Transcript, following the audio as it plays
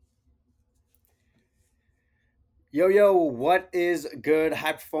Yo, what is good,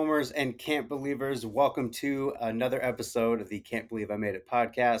 high performers and camp believers? Welcome to another episode of the Can't Believe I Made It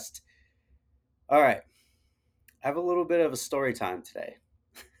podcast. All right, I have a little bit of a story time today.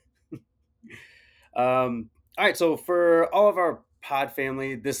 All right, so for all of our pod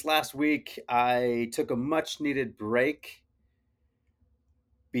family, this last week I took a much needed break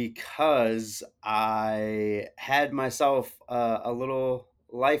because I had myself a little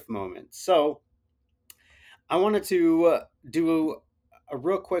life moment. So I wanted to do a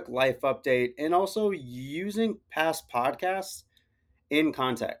real quick life update and also using past podcasts in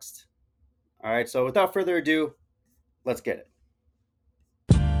context. All right, so without further ado, let's get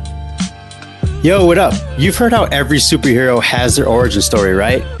it. Yo, what up? You've heard how every superhero has their origin story,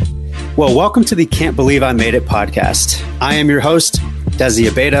 right? Well, welcome to the Can't Believe I Made It podcast. I am your host, Desi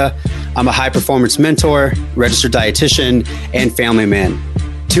Abeda. I'm a high performance mentor, registered dietitian, and family man.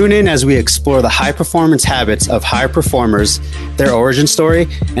 Tune in as we explore the high performance habits of high performers, their origin story,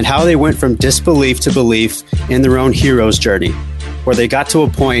 and how they went from disbelief to belief in their own hero's journey, where they got to a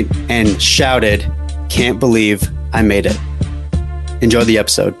point and shouted, "Can't believe I made it." Enjoy the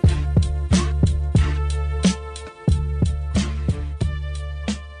episode.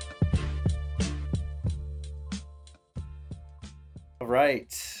 All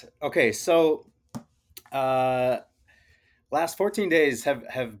right. Okay, so uh last 14 days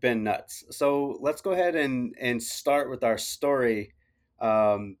have been nuts. So let's go ahead and start with our story.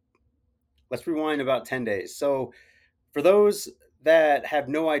 Um let's rewind about 10 days. So for those that have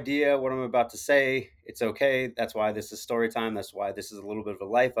no idea what I'm about to say, it's okay. That's why this is story time. That's why this is a little bit of a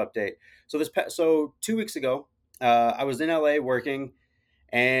life update. So 2 weeks ago, I was in LA working,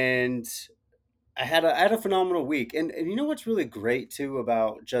 and I had a phenomenal week. And you know what's really great too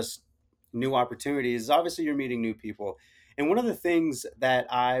about just new opportunities? Obviously, you're meeting new people. And one of the things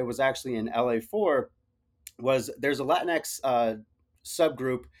that I was actually in LA for was there's a Latinx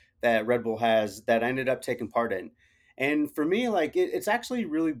subgroup that Red Bull has that I ended up taking part in. And for me, like it's actually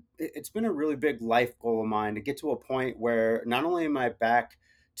it's been a really big life goal of mine to get to a point where not only am I back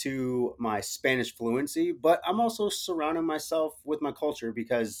to my Spanish fluency, but I'm also surrounding myself with my culture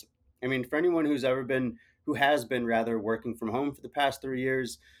because, I mean, for anyone who has been rather working from home for the past 3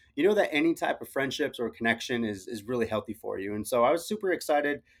 years, you know that any type of friendships or connection is really healthy for you. And so I was super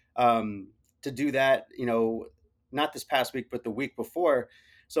excited. Um, to do that, not this past week, but the week before.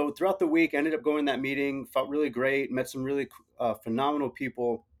 So throughout the week, I ended up going to that meeting, felt really great, met some really phenomenal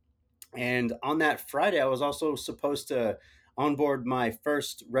people. And on that Friday, I was also supposed to onboard my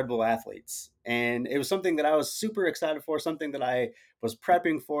first Red Bull athletes. And it was something that I was super excited for, something that I was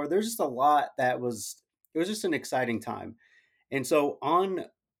prepping for. There's just a lot it was just an exciting time. And so on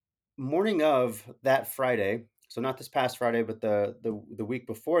morning of that Friday, so not this past Friday, but the week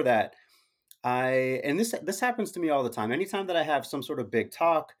before that, and this happens to me all the time. Anytime that I have some sort of big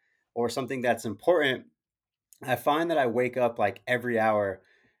talk or something that's important, I find that I wake up like every hour,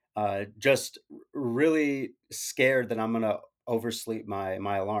 just really scared that I'm gonna oversleep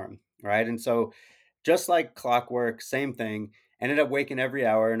my alarm, right? And so, just like clockwork, same thing. Ended up waking every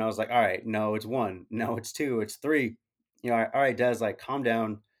hour, and I was like, "All right, no, it's one, no, it's two, it's three." All right, Des, like, calm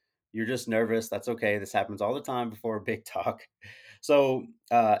down. You're just nervous. That's okay. This happens all the time before a big talk. So,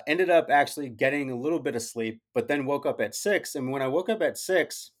 ended up actually getting a little bit of sleep, but then woke up at 6. And when I woke up at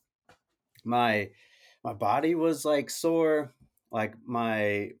 6, my my body was like sore, like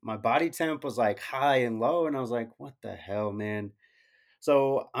my body temp was like high and low, and I was like, what the hell, man?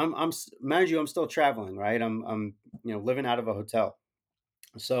 So mind you, I'm still traveling, right? I'm living out of a hotel.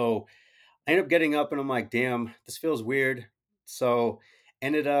 So I ended up getting up and I'm like, damn, this feels weird. So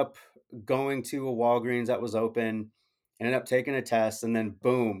ended up going to a Walgreens that was open, ended up taking a test, and then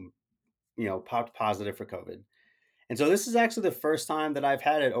boom, popped positive for COVID. And so this is actually the first time that I've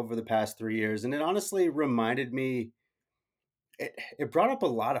had it over the past 3 years. And it honestly reminded me, it brought up a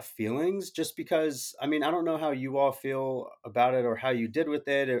lot of feelings just because, I mean, I don't know how you all feel about it or how you did with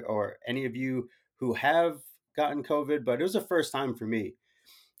it, or any of you who have gotten COVID, but it was the first time for me.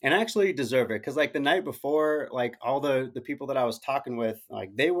 And I actually deserve it because, like, the night before, like, all the people that I was talking with,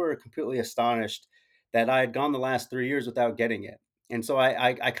 like, they were completely astonished that I had gone the last 3 years without getting it. And so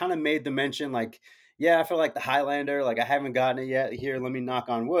I kind of made the mention, like, yeah, I feel like the Highlander, like, I haven't gotten it yet. Here, let me knock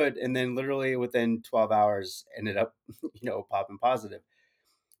on wood. And then literally within 12 hours, ended up, popping positive.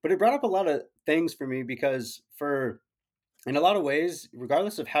 But it brought up a lot of things for me because, in a lot of ways,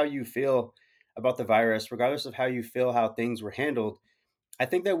 regardless of how you feel about the virus, regardless of how you feel how things were handled, I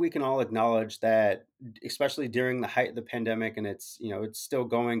think that we can all acknowledge that, especially during the height of the pandemic, and it's still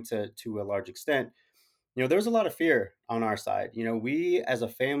going to a large extent. There's a lot of fear on our side. We as a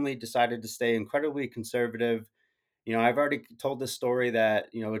family decided to stay incredibly conservative, I've already told this story that,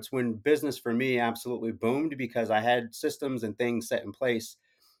 it's when business for me absolutely boomed because I had systems and things set in place.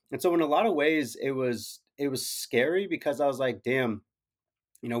 And so in a lot of ways it was scary because I was like, damn,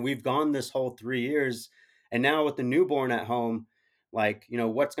 we've gone this whole 3 years, and now with the newborn at home, like,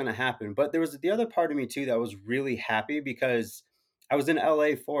 what's going to happen? But there was the other part of me too that was really happy because I was in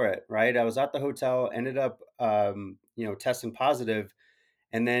LA for it, right? I was at the hotel, ended up, testing positive,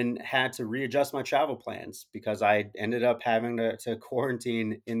 and then had to readjust my travel plans because I ended up having to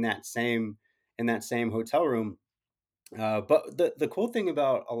quarantine in that same hotel room. But the cool thing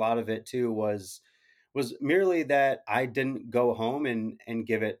about a lot of it too was merely that I didn't go home and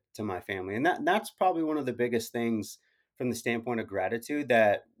give it to my family. And that's probably one of the biggest things from the standpoint of gratitude,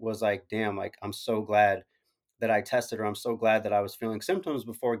 that was like, damn, like I'm so glad that I tested, or I'm so glad that I was feeling symptoms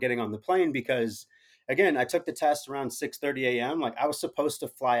before getting on the plane, because again, I took the test around 6:30 a.m. Like I was supposed to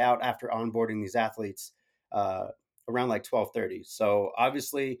fly out after onboarding these athletes uh around like 12:30. So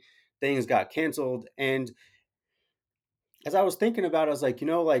obviously things got canceled. And as I was thinking about it, I was like,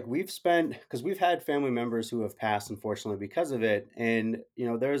 like because we've had family members who have passed, unfortunately, because of it. And,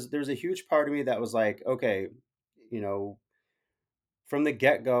 there's a huge part of me that was like, okay, you know, from the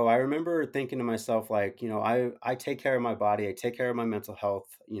get go, I remember thinking to myself, like, I take care of my body, I take care of my mental health.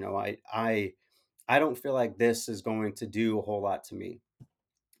 I don't feel like this is going to do a whole lot to me,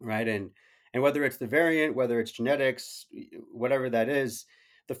 right? And whether it's the variant, whether it's genetics, whatever that is,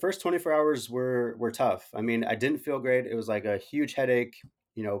 the first 24 hours were tough. I mean, I didn't feel great. It was like a huge headache.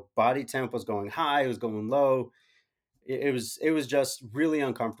 Body temp was going high, it was going low. It was just really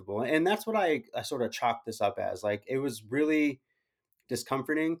uncomfortable, and that's what I sort of chalked this up as. Like, it was really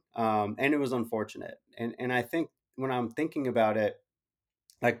discomforting, and it was unfortunate. And I think when I'm thinking about it,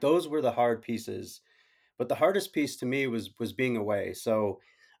 like, those were the hard pieces, but the hardest piece to me was being away. So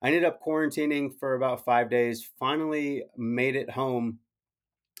I ended up quarantining for about 5 days. Finally, made it home,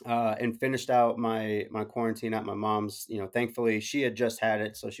 and finished out my quarantine at my mom's. Thankfully, she had just had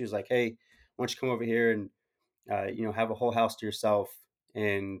it, so she was like, "Hey, why don't you come over here and have a whole house to yourself,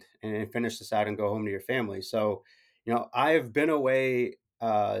 and finish this out and go home to your family." So, I've been away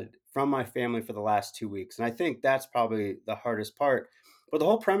from my family for the last 2 weeks, and I think that's probably the hardest part. But the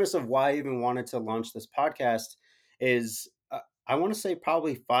whole premise of why I even wanted to launch this podcast is, I want to say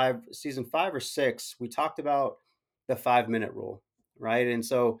probably season 5 or 6, we talked about the 5-minute rule, right? And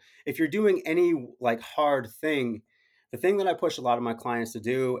so if you're doing any like hard thing, the thing that I push a lot of my clients to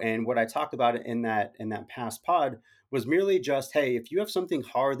do, and what I talked about in that past pod, was merely just, hey, if you have something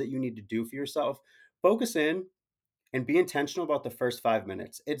hard that you need to do for yourself, focus in and be intentional about the first 5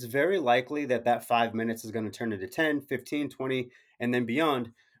 minutes. It's very likely that that 5 minutes is going to turn into 10, 15, 20, and then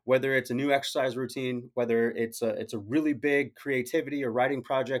beyond. Whether it's a new exercise routine, whether it's a really big creativity or writing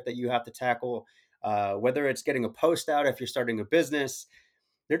project that you have to tackle, whether it's getting a post out if you're starting a business,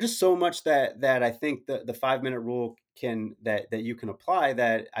 there's just so much that I think the 5-minute rule that you can apply,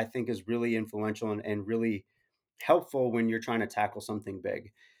 that I think is really influential and really helpful when you're trying to tackle something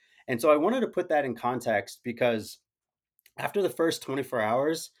big. And so I wanted to put that in context because after the first 24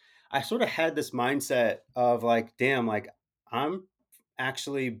 hours, I sort of had this mindset of like, damn, like I'm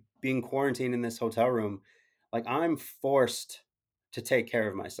actually being quarantined in this hotel room. Like, I'm forced to take care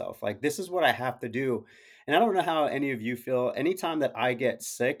of myself. Like, this is what I have to do. And I don't know how any of you feel. Anytime that I get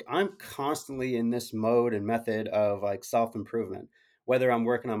sick, I'm constantly in this mode and method of like self improvement, whether I'm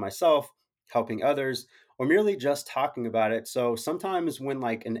working on myself, helping others, or merely just talking about it. So sometimes when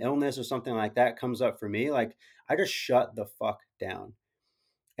like an illness or something like that comes up for me, like I just shut the fuck down.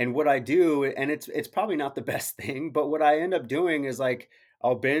 And what I do, and it's probably not the best thing, but what I end up doing is like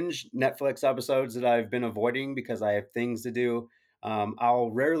I'll binge Netflix episodes that I've been avoiding because I have things to do. I'll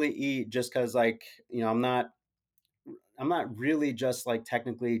rarely eat just because, like, I'm not really just like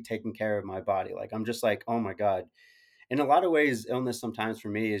technically taking care of my body. Like, I'm just like, oh my god. In a lot of ways, illness sometimes for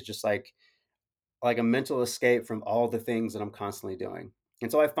me is just like a mental escape from all the things that I'm constantly doing.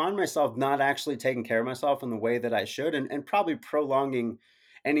 And so I find myself not actually taking care of myself in the way that I should, and probably prolonging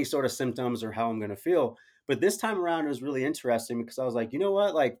any sort of symptoms or how I'm going to feel. But this time around, it was really interesting because I was like, you know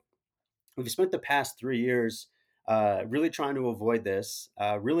what? Like, we've spent the past 3 years really trying to avoid this,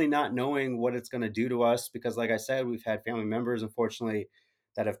 really not knowing what it's going to do to us. Because, like I said, we've had family members, unfortunately,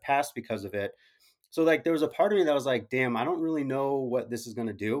 that have passed because of it. So, like, there was a part of me that was like, damn, I don't really know what this is going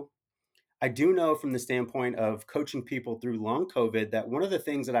to do. I do know from the standpoint of coaching people through long COVID that one of the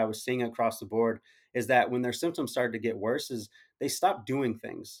things that I was seeing across the board is that when their symptoms started to get worse, is they stopped doing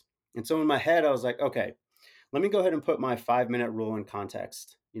things. And so in my head, I was like, okay, let me go ahead and put my 5-minute rule in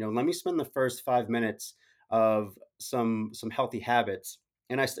context. Let me spend the first 5 minutes of some healthy habits.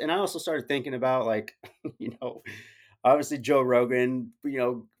 And I also started thinking about, like, you know, obviously Joe Rogan,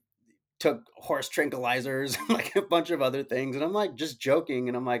 took horse tranquilizers, like a bunch of other things. And I'm like just joking.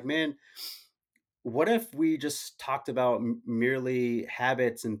 And I'm like, man, what if we just talked about merely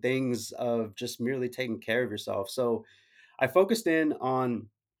habits and things of just merely taking care of yourself? So I focused in on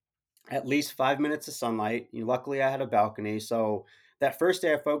at least 5 minutes of sunlight. Luckily, I had a balcony. So that first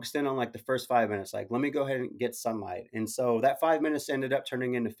day, I focused in on like the first 5 minutes, like, let me go ahead and get sunlight. And so that 5 minutes ended up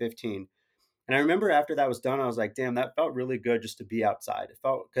turning into 15. And I remember after that was done, I was like, damn, that felt really good just to be outside. It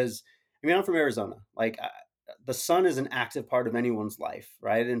felt because, I mean, I'm from Arizona. Like, the sun is an active part of anyone's life,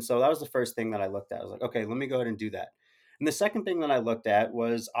 right? And so that was the first thing that I looked at. I was like, okay, let me go ahead and do that. And the second thing that I looked at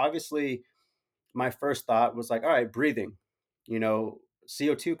was obviously my first thought was like, all right, breathing, you know,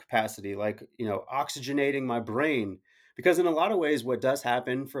 CO2 capacity, like, oxygenating my brain. Because in a lot of ways, what does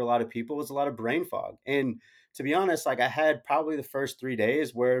happen for a lot of people is a lot of brain fog. And to be honest, like I had probably the first 3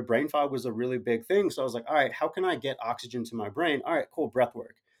 days where brain fog was a really big thing. So I was like, all right, how can I get oxygen to my brain? All right, cool, breath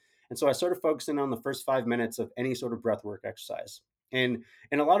work. And so I started focusing on the first 5 minutes of any sort of breath work exercise. And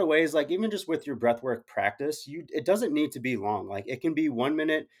in a lot of ways, like even just with your breath work practice, it doesn't need to be long. Like it can be 1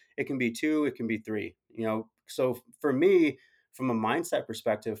 minute, it can be two, it can be three, So for me, from a mindset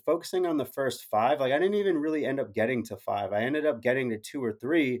perspective, focusing on the first five, like I didn't even really end up getting to five. I ended up getting to two or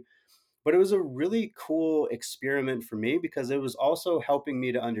three, but it was a really cool experiment for me because it was also helping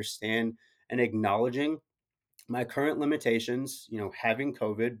me to understand and acknowledging my current limitations, having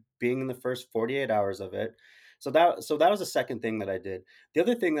COVID, being in the first 48 hours of it. So that was the second thing that I did. The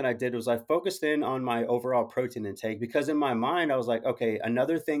other thing that I did was I focused in on my overall protein intake because in my mind I was like, okay,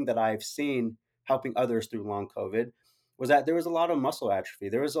 another thing that I've seen helping others through long COVID was that there was a lot of muscle atrophy.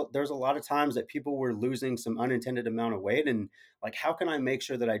 There was a lot of times that people were losing some unintended amount of weight, and like, how can I make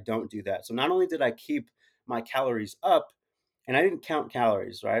sure that I don't do that? So not only did I keep my calories up, and I didn't count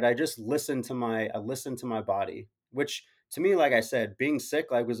calories, right? I listened to my body, which to me, like I said, being sick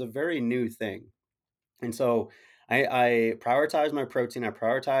like was a very new thing. And so I prioritized my protein, I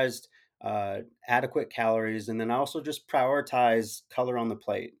prioritized adequate calories, and then I also just prioritize color on the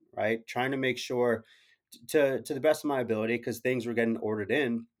plate, right? Trying to make sure to the best of my ability, because things were getting ordered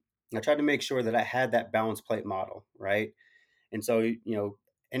in. I tried to make sure that I had that balanced plate model, right? And so,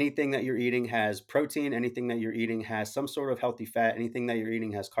 anything that you're eating has protein, anything that you're eating has some sort of healthy fat, anything that you're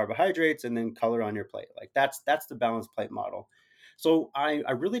eating has carbohydrates, and then color on your plate. Like that's the balanced plate model. So I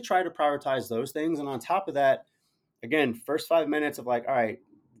really try to prioritize those things. And on top of that, again, first 5 minutes of like, all right,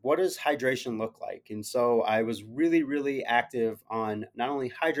 what does hydration look like? And so I was really, really active on not only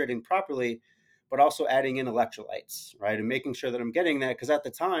hydrating properly, but also adding in electrolytes, right? And making sure that I'm getting that because at the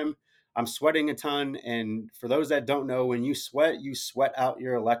time I'm sweating a ton. And for those that don't know, when you sweat out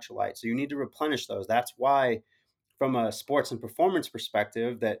your electrolytes. So you need to replenish those. That's why, from a sports and performance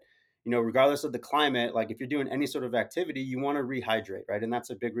perspective, that regardless of the climate, like if you're doing any sort of activity, you want to rehydrate, right? And that's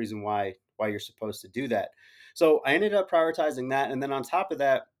a big reason why you're supposed to do that. So I ended up prioritizing that, and then on top of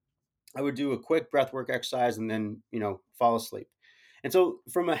that, I would do a quick breath work exercise and then fall asleep. And so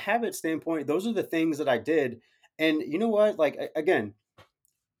from a habit standpoint, those are the things that I did. And you know what, like again,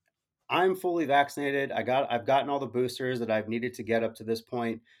 I'm fully vaccinated. I've gotten all the boosters that I've needed to get up to this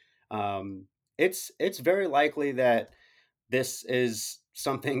point. um, it's very likely that this is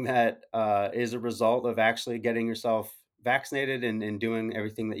something that is a result of actually getting yourself vaccinated and doing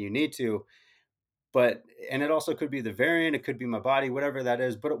everything that you need to. But and it also could be the variant, it could be my body, whatever that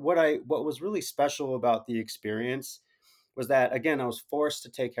is. But what was really special about the experience was that, again, I was forced to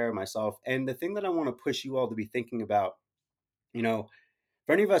take care of myself. And the thing that I want to push you all to be thinking about, you know,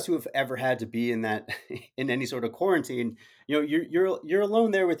 for any of us who have ever had to be in that in any sort of quarantine, you're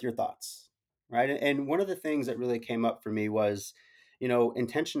alone there with your thoughts, right? And one of the things that really came up for me was,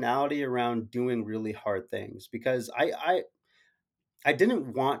 intentionality around doing really hard things, because I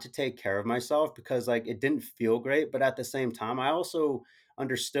didn't want to take care of myself because like it didn't feel great, but at the same time I also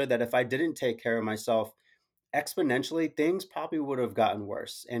understood that if I didn't take care of myself, exponentially things probably would have gotten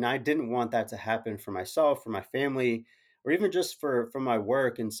worse, and I didn't want that to happen for myself, for my family, or even just for my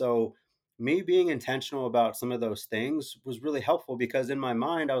work. And so me being intentional about some of those things was really helpful, because in my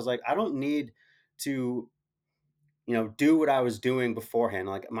mind I was like, I don't need to do what I was doing beforehand.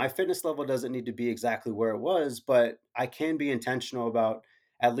 Like my fitness level doesn't need to be exactly where it was, but I can be intentional about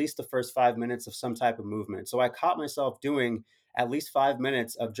at least the first 5 minutes of some type of movement. So I caught myself doing at least 5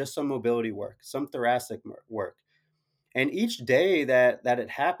 minutes of just some mobility work, some thoracic work. And each day that it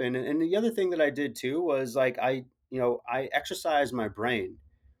happened, and the other thing that I did too was like I exercised my brain.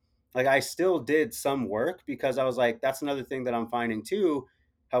 Like I still did some work because I was like, that's another thing that I'm finding too,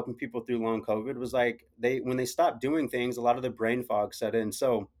 helping people through long COVID, was like when they stopped doing things, a lot of the brain fog set in.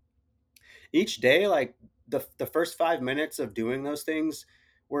 So each day, like the first 5 minutes of doing those things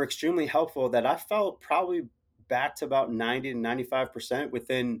were extremely helpful, that I felt probably back to about 90 to 95%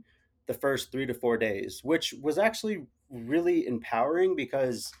 within the first 3 to 4 days, which was actually really empowering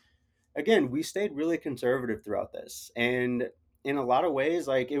because, again, we stayed really conservative throughout this. And in a lot of ways,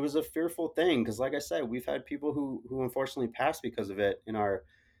 like, it was a fearful thing because, like I said, we've had people who unfortunately passed because of it in our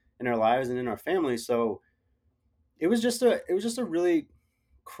lives and in our families. So it was just a really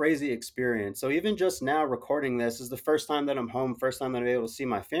crazy experience. So even just now recording this is the first time that I'm home, first time that I'm able to see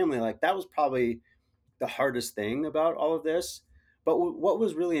my family. Like, that was probably the hardest thing about all of this. But what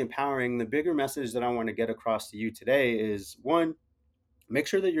was really empowering, the bigger message that I want to get across to you today is, one, make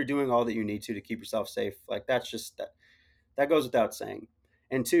sure that you're doing all that you need to keep yourself safe. Like, that goes without saying.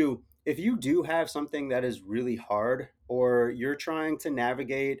 And two, if you do have something that is really hard, or you're trying to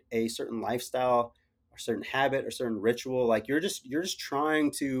navigate a certain lifestyle or certain habit or certain ritual, like, you're just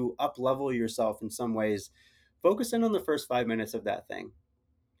trying to up level yourself in some ways, focus in on the first 5 minutes of that thing,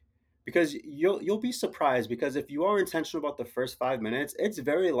 because you'll be surprised, because if you are intentional about the first 5 minutes, it's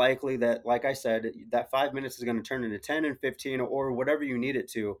very likely that, like I said, that 5 minutes is going to turn into 10 and 15 or whatever you need it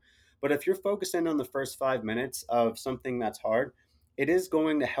to. But if you're focusing on the first 5 minutes of something that's hard, it is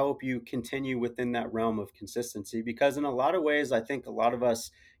going to help you continue within that realm of consistency, because in a lot of ways, I think a lot of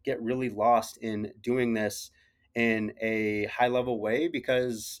us get really lost in doing this in a high level way,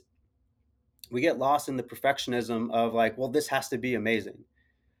 because we get lost in the perfectionism of, like, well, this has to be amazing,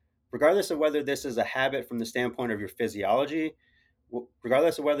 regardless of whether this is a habit from the standpoint of your physiology,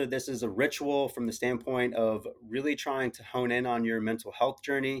 regardless of whether this is a ritual from the standpoint of really trying to hone in on your mental health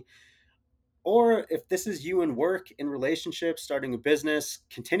journey, or if this is you in work, in relationships, starting a business,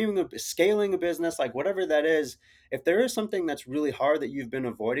 scaling a business, like whatever that is, if there is something that's really hard that you've been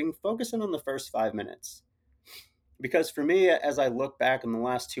avoiding, focus in on the first 5 minutes. Because for me, as I look back in the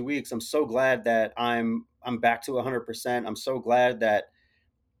last 2 weeks, I'm so glad that I'm back to 100%. I'm so glad that,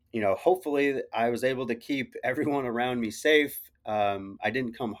 hopefully I was able to keep everyone around me safe. I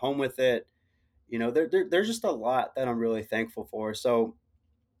didn't come home with it. There's just a lot that I'm really thankful for. So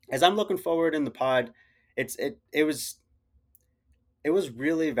as I'm looking forward in the pod, it was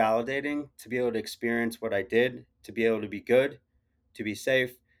really validating to be able to experience what I did, to be able to be good, to be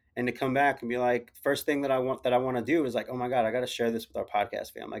safe, and to come back and be like, first thing that I want to do is, like, oh my God, I got to share this with our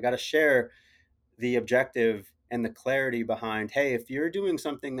podcast family. I got to share the objective and the clarity behind, hey, if you're doing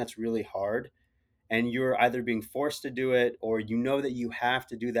something that's really hard and you're either being forced to do it, or you know that you have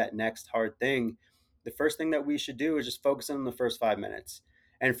to do that next hard thing, the first thing that we should do is just focus on the first 5 minutes.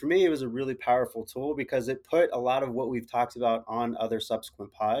 And for me, it was a really powerful tool because it put a lot of what we've talked about on other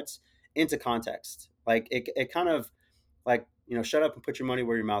subsequent pods into context. Like, it kind of, like, shut up and put your money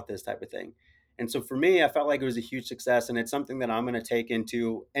where your mouth is type of thing. And so for me, I felt like it was a huge success, and it's something that I'm going to take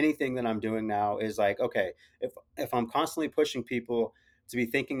into anything that I'm doing now. Is like, okay, if I'm constantly pushing people to be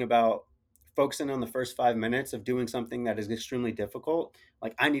thinking about focusing on the first 5 minutes of doing something that is extremely difficult,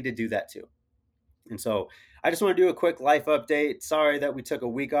 like, I need to do that too. And so I just want to do a quick life update. Sorry that we took a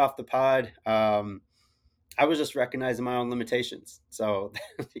week off the pod. I was just recognizing my own limitations. So,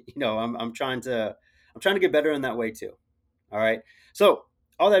 I'm trying to get better in that way too. All right. So,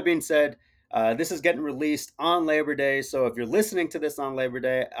 all that being said, this is getting released on Labor Day. So, if you're listening to this on Labor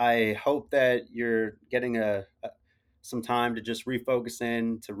Day, I hope that you're getting some time to just refocus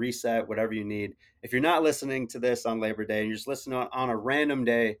in, to reset, whatever you need. If you're not listening to this on Labor Day and you're just listening on a random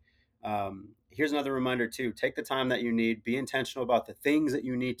day, here's another reminder too. Take the time that you need. Be intentional about the things that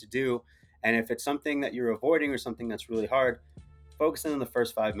you need to do. And if it's something that you're avoiding or something that's really hard, focus in on the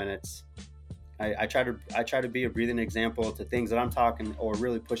first 5 minutes. I try to be a breathing example to things that I'm talking or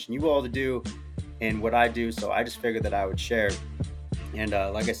really pushing you all to do and what I do. So I just figured that I would share. And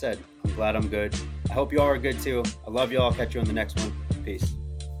like I said, I'm glad I'm good. I hope you all are good too. I love you all. Catch you on the next one. Peace.